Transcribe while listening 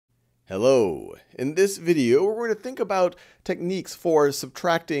Hello! In this video, we're going to think about techniques for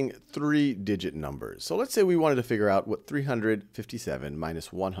subtracting three-digit numbers. So let's say we wanted to figure out what 357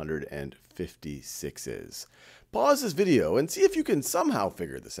 minus 156 is. Pause this video and see if you can somehow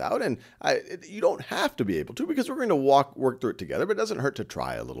figure this out. And you don't have to be able to because we're going to work through it together, but it doesn't hurt to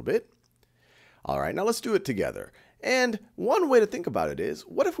try a little bit. All right, now let's do it together. And one way to think about it is,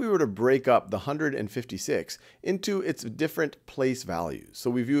 what if we were to break up the 156 into its different place values? So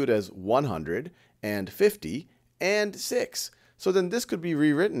we view it as 100 and 50 and 6. So then this could be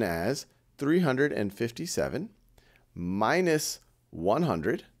rewritten as 357 minus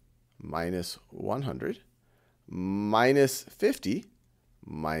 100 minus 50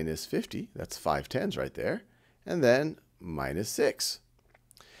 minus 50. That's 5 tens right there. And then minus 6.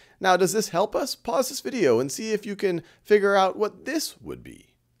 Now, does this help us? Pause this video and see if you can figure out what this would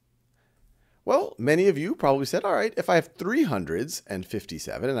be. Well, many of you probably said, all right, if I have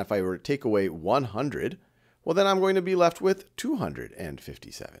 357 and if I were to take away 100, well, then I'm going to be left with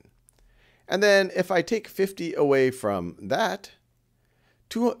 257. And then if I take 50 away from that,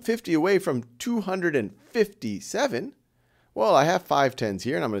 50 away from 257, well, I have 5 tens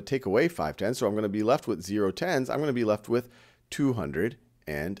here, and I'm going to take away 5 tens, so I'm going to be left with 0 tens. I'm going to be left with 207.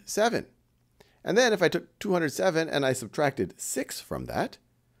 And then if I took 207 and I subtracted 6 from that,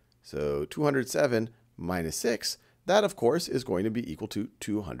 so 207 minus 6, that of course is going to be equal to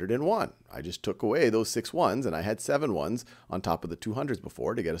 201. I just took away those 6 ones and I had 7 ones on top of the 200s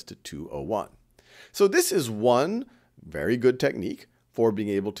before to get us to 201. So this is one very good technique for being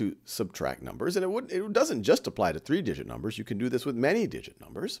able to subtract numbers. And it doesn't just apply to 3-digit numbers. You can do this with many digit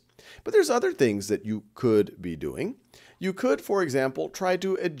numbers. But there's other things that you could be doing. You could, for example, try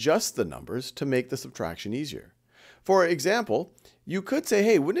to adjust the numbers to make the subtraction easier. For example, you could say,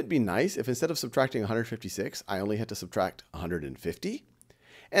 hey, wouldn't it be nice if instead of subtracting 156, I only had to subtract 150?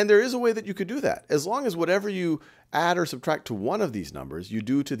 And there is a way that you could do that. As long as whatever you add or subtract to one of these numbers, you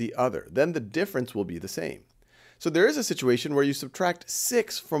do to the other, then the difference will be the same. So there is a situation where you subtract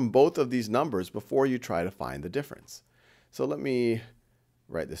 6 from both of these numbers before you try to find the difference. So let me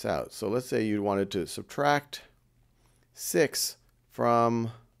write this out. So let's say you wanted to subtract 6 from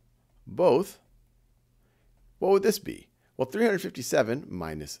both. What would this be? Well, 357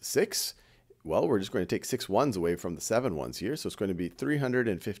 minus 6. Well, we're just going to take 6 ones away from the 7 ones here. So it's going to be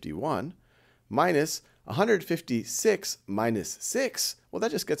 351 minus 156 minus 6. Well,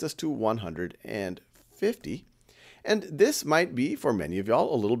 that just gets us to 150. And this might be, for many of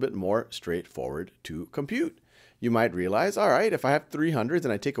y'all, a little bit more straightforward to compute. You might realize, all right, if I have 300s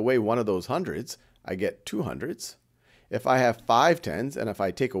and I take away one of those hundreds, I get 200s. If I have 5 tens and if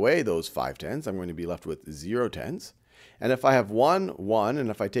I take away those 5 tens, I'm going to be left with 0 tens. And if I have 1 1 and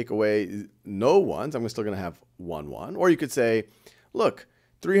if I take away no ones, I'm still going to have 1 1. Or you could say, look,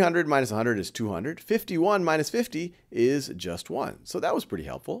 300 minus 100 is 200. 51 minus 50 is just 1. So that was pretty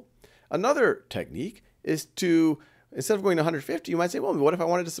helpful. Another technique is to, instead of going to 150, you might say, well, what if I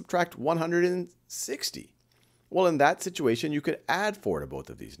wanted to subtract 160? Well, in that situation, you could add 4 to both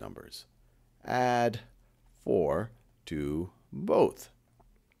of these numbers. Add 4 to both.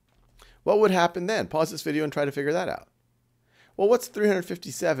 What would happen then? Pause this video and try to figure that out. Well, what's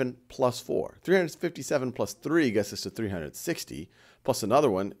 357 plus 4? 357 plus 3 gets us to 360, plus another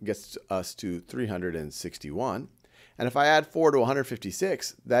one gets us to 361. And if I add 4 to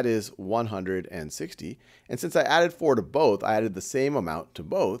 156, that is 160. And since I added 4 to both, I added the same amount to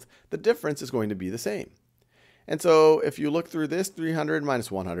both, the difference is going to be the same. And so if you look through this, 300 minus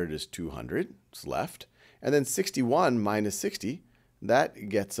 100 is 200, it's left. And then 61 minus 60, that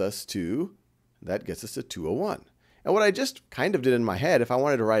gets us to 201. And what I just kind of did in my head, if I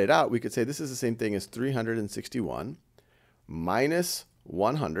wanted to write it out, we could say this is the same thing as 361 minus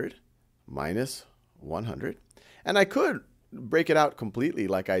 100 minus 100. And I could break it out completely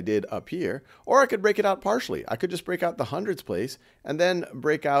like I did up here, or I could break it out partially. I could just break out the hundreds place and then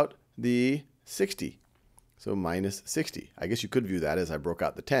break out the 60. So minus 60. I guess you could view that as I broke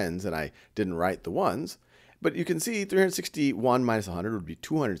out the tens and I didn't write the ones. But you can see 361 minus 100 would be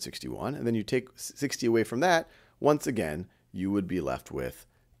 261. And then you take 60 away from that. Once again, you would be left with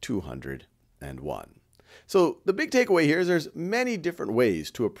 201. So the big takeaway here is there's many different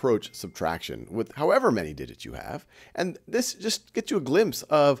ways to approach subtraction with however many digits you have. And this just gets you a glimpse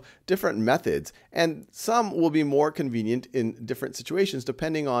of different methods. And some will be more convenient in different situations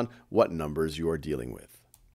depending on what numbers you are dealing with.